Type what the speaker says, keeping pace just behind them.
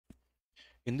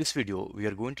In this video, we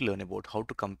are going to learn about how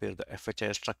to compare the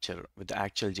FHIR structure with the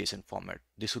actual JSON format.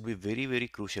 This would be very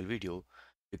crucial video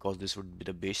because this would be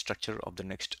the base structure of the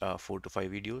next 4 to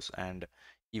 5 videos, and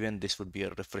even this would be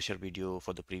a refresher video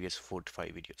for the previous 4 to 5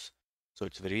 videos. So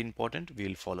it's very important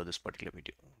we'll follow this particular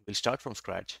video. We'll start from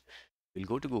scratch. We'll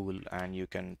go to Google and you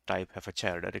can type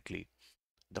FHIR directly.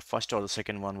 The first or the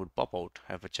second one would pop out,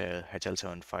 FHIR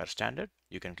HL7 FHIR standard.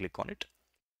 You can click on it.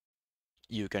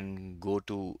 You can go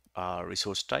to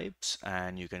resource types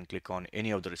and you can click on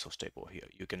any of the resource type over here.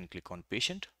 You can click on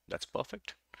patient, that's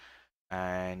perfect.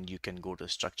 And you can go to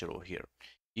structure over here.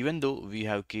 Even though we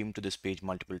have came to this page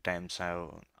multiple times, I have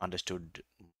understood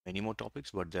many more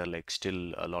topics, but there are like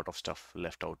still a lot of stuff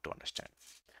left out to understand.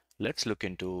 Let's look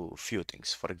into few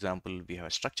things. For example, we have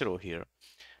a structure over here.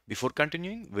 Before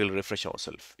continuing, we'll refresh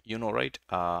ourselves. You know, right?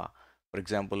 For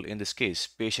example, in this case,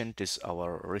 patient is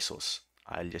our resource.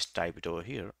 I'll just type it over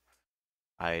here.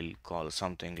 I'll call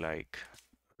something like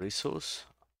resource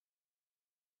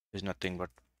is nothing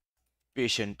but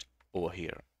patient over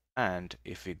here. And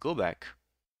if we go back,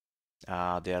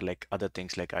 there are like other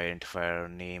things like identifier,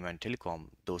 name, and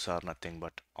telecom. Those are nothing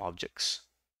but objects.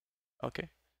 Okay.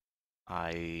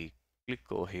 I click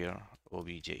over here,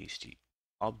 objst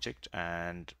object,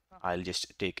 and I'll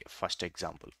just take first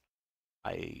example.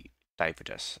 I type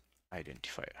it as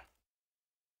identifier.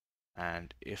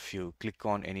 And if you click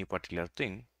on any particular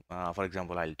thing, for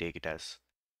example, I'll take it as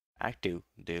active,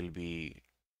 there will be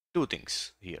two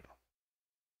things here.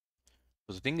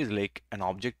 So the thing is like an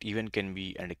object even can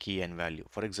be and a key and value.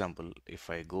 For example, if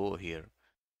I go here,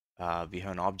 we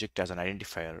have an object as an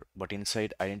identifier, but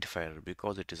inside identifier,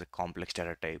 because it is a complex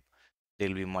data type, there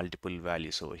will be multiple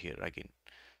values over here again.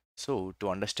 So to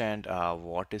understand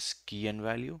what is key and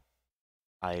value,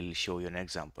 I'll show you an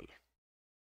example.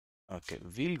 Okay,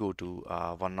 we'll go to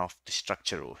one of the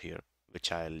structure over here, which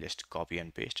I'll just copy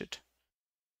and paste it.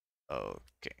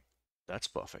 Okay, that's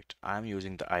perfect. I'm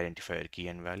using the identifier key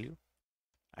and value.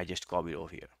 I just copy over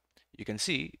here. You can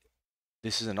see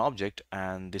this is an object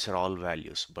and these are all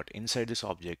values, but inside this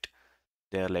object,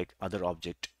 they are like other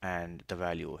object and the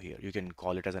value over here. You can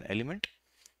call it as an element,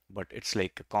 but it's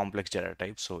like a complex data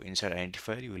type. So inside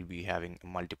identifier, you will be having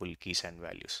multiple keys and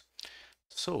values.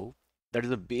 So that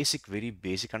is a basic, very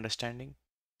basic understanding.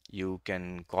 You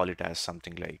can call it as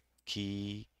something like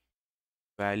key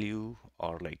value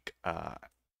or like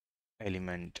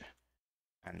element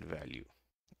and value.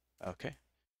 Okay.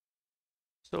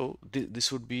 So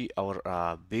this would be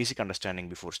our basic understanding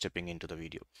before stepping into the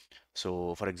video.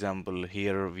 So for example,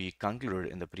 here we concluded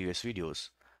in the previous videos,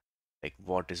 like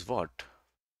what is what.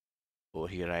 Over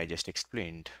here, I just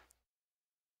explained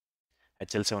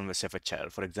HL7 with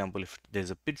FHIR. For example, if there's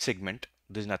a PID segment,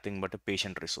 there's nothing but a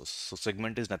patient resource. So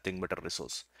segment is nothing but a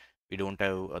resource. We don't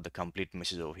have the complete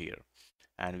message over here.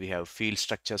 And we have field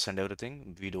structures and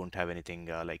everything. We don't have anything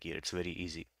like here. It's very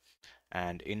easy.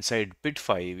 And inside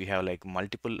PID5 we have like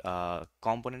multiple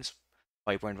components,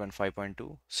 5.1,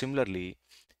 5.2. Similarly,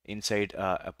 inside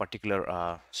a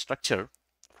particular structure,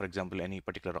 for example any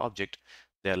particular object,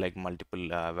 there are like multiple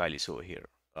values over here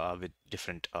with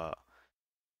different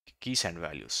keys and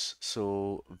values.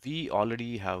 So we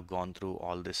already have gone through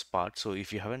all this part, so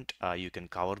if you haven't, you can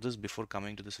cover this before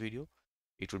coming to this video.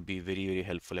 It would be very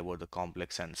helpful about the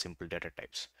complex and simple data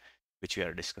types which we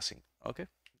are discussing. Okay,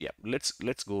 yeah,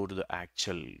 let's go to the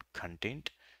actual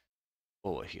content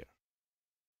over here,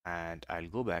 and I'll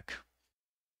go back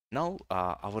now.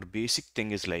 Our basic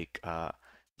thing is like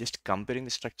just comparing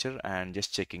the structure and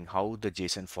just checking how the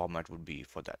JSON format would be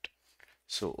for that.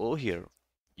 So over here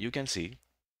you can see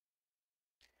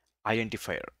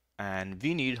identifier, and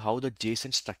we need how the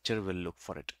JSON structure will look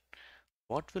for it.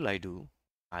 What will I do?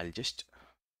 I'll just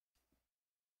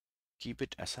keep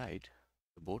it aside,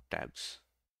 the both tabs,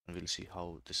 and we'll see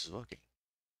how this is working.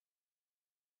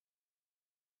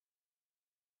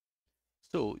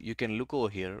 So you can look over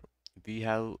here, we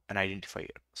have an identifier.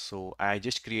 So I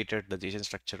just created the JSON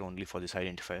structure only for this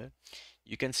identifier.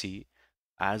 You can see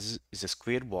as is a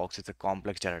square box, it's a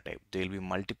complex data type. There will be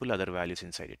multiple other values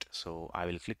inside it. So I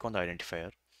will click on the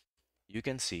identifier. You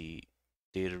can see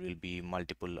there will be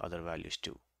multiple other values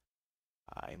too.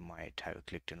 I might have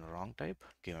clicked in the wrong type.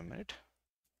 Give me a minute.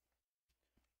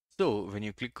 So when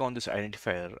you click on this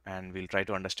identifier, and we'll try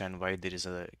to understand why there is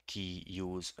a key,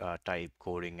 use, type,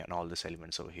 coding, and all these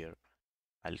elements over here.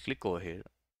 I'll click over here.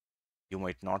 You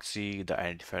might not see the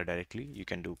identifier directly. You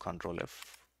can do Control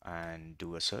F and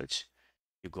do a search.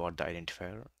 You got the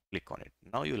identifier, click on it.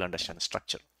 Now you'll understand the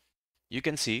structure. You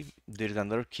can see there is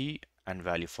another key and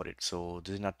value for it. So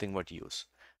this is nothing but use.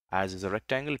 As is a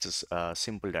rectangle, it's a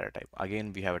simple data type.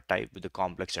 Again, we have a type with a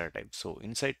complex data type. So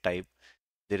inside type,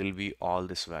 there will be all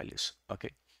these values.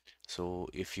 Okay, so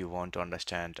if you want to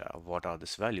understand what are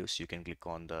these values, you can click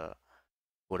on the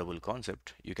codable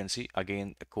concept. You can see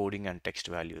again coding and text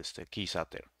values, the keys are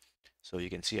there. So you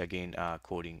can see again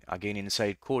coding, again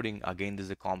inside coding, again this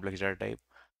is a complex data type.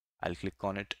 I'll click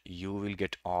on it. You will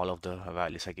get all of the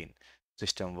values again.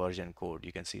 System version code,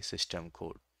 you can see system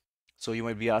code. So you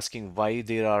might be asking why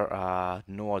there are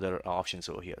no other options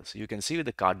over here. So you can see with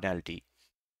the cardinality,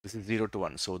 this is 0 to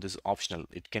 1. So this is optional.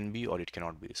 It can be or it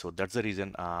cannot be. So that's the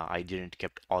reason I didn't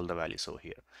kept all the values over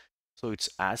here. So it's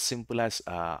as simple as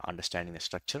understanding the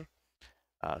structure.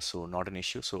 So not an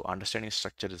issue. So understanding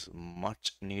structure is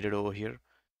much needed over here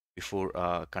before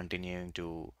continuing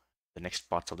to the next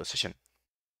parts of the session.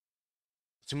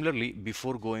 Similarly,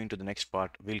 before going to the next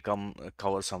part, we'll come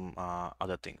cover some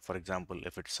other thing. For example,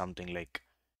 if it's something like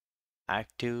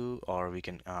active, or we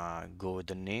can go with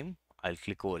the name. I'll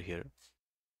click over here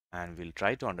and we'll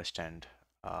try to understand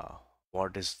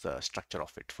what is the structure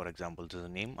of it. For example, this is a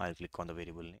name. I'll click on the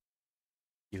variable name.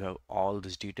 You have all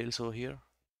these details over here.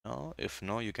 No, if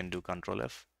no, you can do Control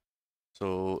F.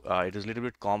 So it is a little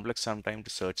bit complex sometimes to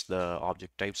search the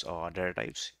object types or data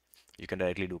types. You can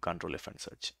directly do Control F and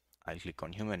search. I'll click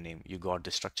on human name. You got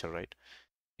the structure, right?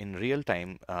 In real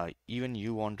time, even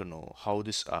you want to know how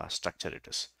this structure it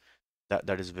is.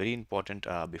 That is very important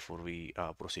before we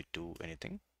proceed to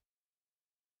anything.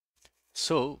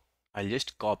 So I'll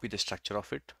just copy the structure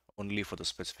of it only for the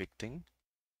specific thing.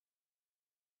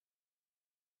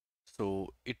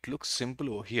 So it looks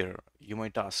simple over here. You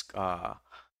might ask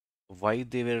why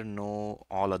there were no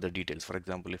all other details. For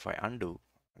example, if I undo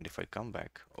and if I come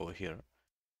back over here,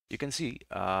 you can see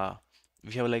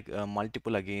we have like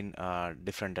multiple again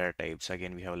different data types.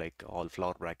 Again, we have like all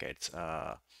flower brackets,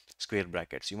 square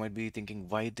brackets. You might be thinking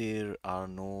why there are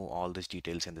no all these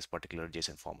details in this particular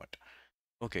JSON format.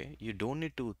 Okay, you don't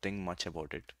need to think much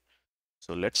about it.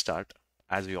 So let's start.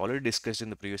 As we already discussed in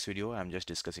the previous video, I'm just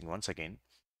discussing once again.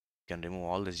 You can remove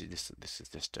all this. This is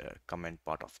just a comment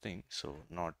part of thing, so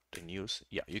not in use.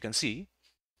 Yeah, you can see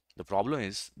the problem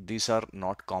is these are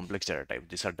not complex data type.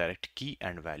 These are direct key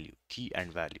and value, key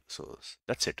and value. So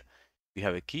that's it. We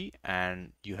have a key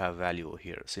and you have value over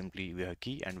here. Simply we have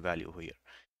key and value over here.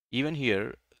 Even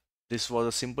here, this was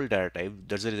a simple data type.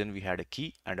 That's the reason we had a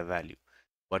key and a value.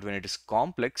 But when it is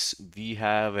complex, we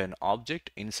have an object.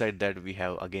 Inside that, we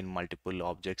have again multiple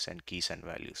objects and keys and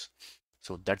values.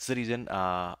 So that's the reason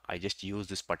I just use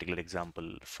this particular example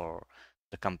for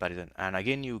the comparison. And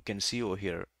again, you can see over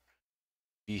here,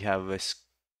 we have a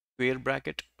square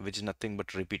bracket, which is nothing but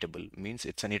repeatable. Means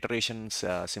it's an iteration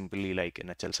simply like in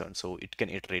HL7. So it can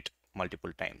iterate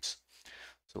multiple times.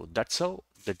 So that's how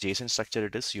the JSON structure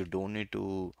it is. You don't need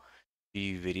to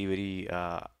be very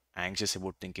anxious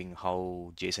about thinking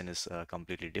how JSON is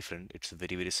completely different. It's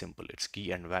very simple. It's key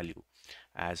and value,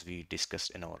 as we discussed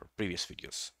in our previous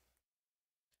videos.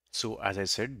 So as I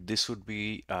said, this would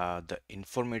be the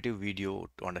informative video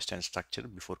to understand structure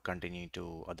before continuing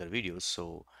to other videos.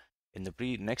 So in the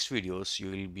next videos,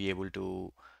 you will be able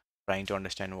to trying to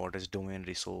understand what is domain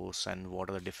resource and what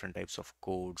are the different types of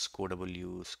codes, codable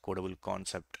use, codable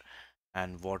concept,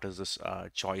 and what is this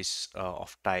choice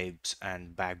of types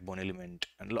and backbone element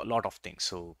and lot of things.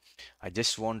 So I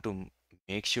just want to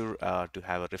make sure to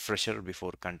have a refresher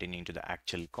before continuing to the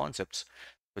actual concepts.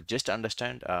 So just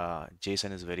understand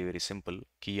JSON is very simple,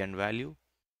 key and value,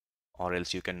 or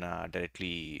else you can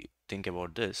directly think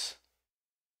about this.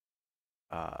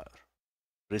 Uh,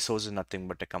 Resource is nothing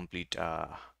but a complete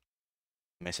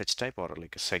message type or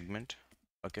like a segment.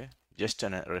 Okay, just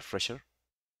a refresher.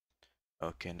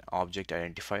 Okay, an object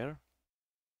identifier.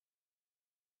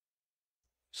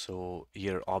 So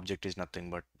here object is nothing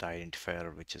but the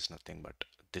identifier, which is nothing but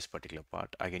this particular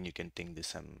part. Again, you can think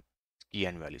this key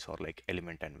and values or like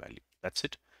element and value. That's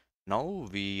it. Now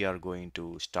we are going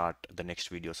to start the next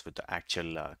videos with the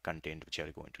actual content which you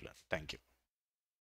are going to learn. Thank you.